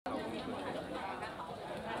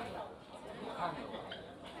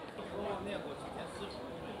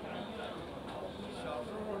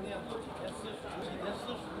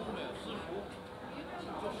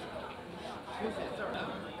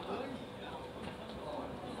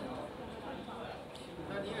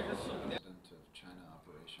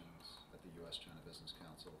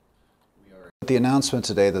the announcement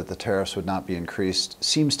today that the tariffs would not be increased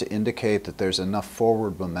seems to indicate that there's enough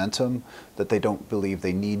forward momentum that they don't believe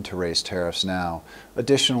they need to raise tariffs now.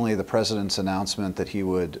 Additionally, the president's announcement that he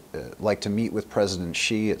would like to meet with President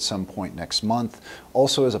Xi at some point next month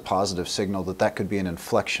also is a positive signal that that could be an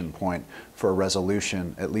inflection point for a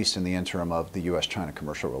resolution, at least in the interim, of the U.S.-China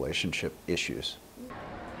commercial relationship issues.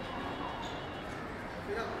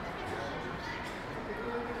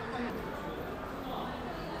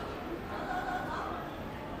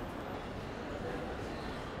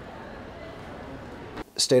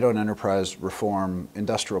 State-owned enterprise reform,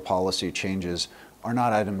 industrial policy changes are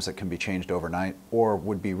not items that can be changed overnight or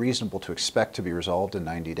would be reasonable to expect to be resolved in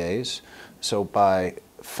 90 days. So by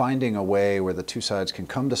finding a way where the two sides can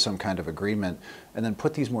come to some kind of agreement and then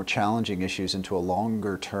put these more challenging issues into a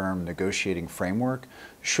longer-term negotiating framework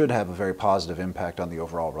should have a very positive impact on the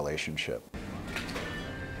overall relationship.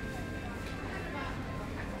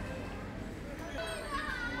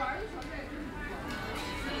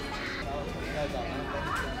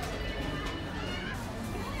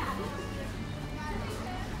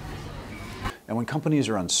 And when companies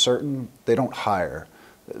are uncertain, they don't hire,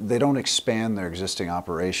 they don't expand their existing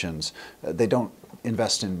operations, they don't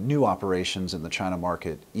invest in new operations in the China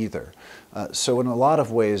market either. So in a lot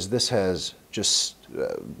of ways, this has just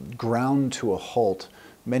ground to a halt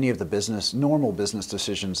many of the normal business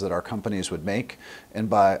decisions that our companies would make, and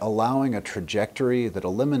by allowing a trajectory that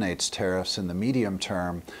eliminates tariffs in the medium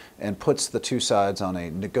term and puts the two sides on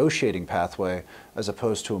a negotiating pathway as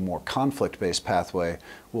opposed to a more conflict-based pathway,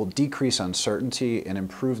 will decrease uncertainty and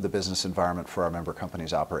improve the business environment for our member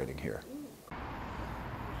companies operating here.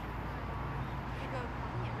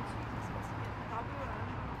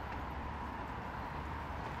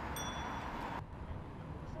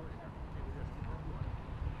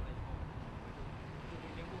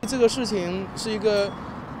这个事情是一个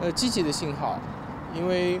积极的信号，因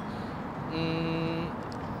为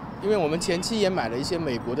我们前期也买了一些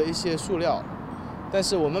美国的一些塑料，但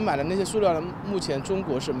是我们买的那些塑料呢，目前中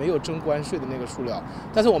国是没有征关税的那个塑料，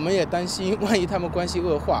但是我们也担心，万一他们关系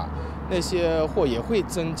恶化，那些货也会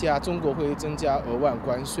增加，中国会增加额外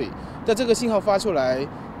关税。但这个信号发出来，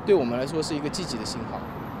对我们来说是一个积极的信号。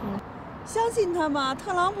相信他吗？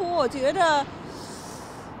特朗普，我觉着。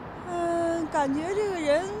感觉这个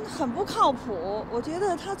人很不靠谱，我觉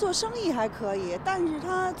得他做生意还可以，但是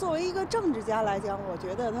他作为一个政治家来讲，我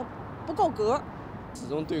觉得他不够格。始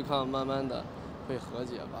终对抗慢慢的会和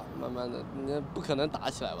解吧，慢慢的，你不可能打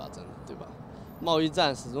起来吧，真的，对吧？贸易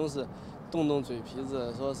战始终是动嘴皮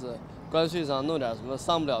子，说是关税上弄点什么，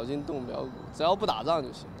伤不了筋动不了骨，只要不打仗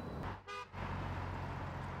就行。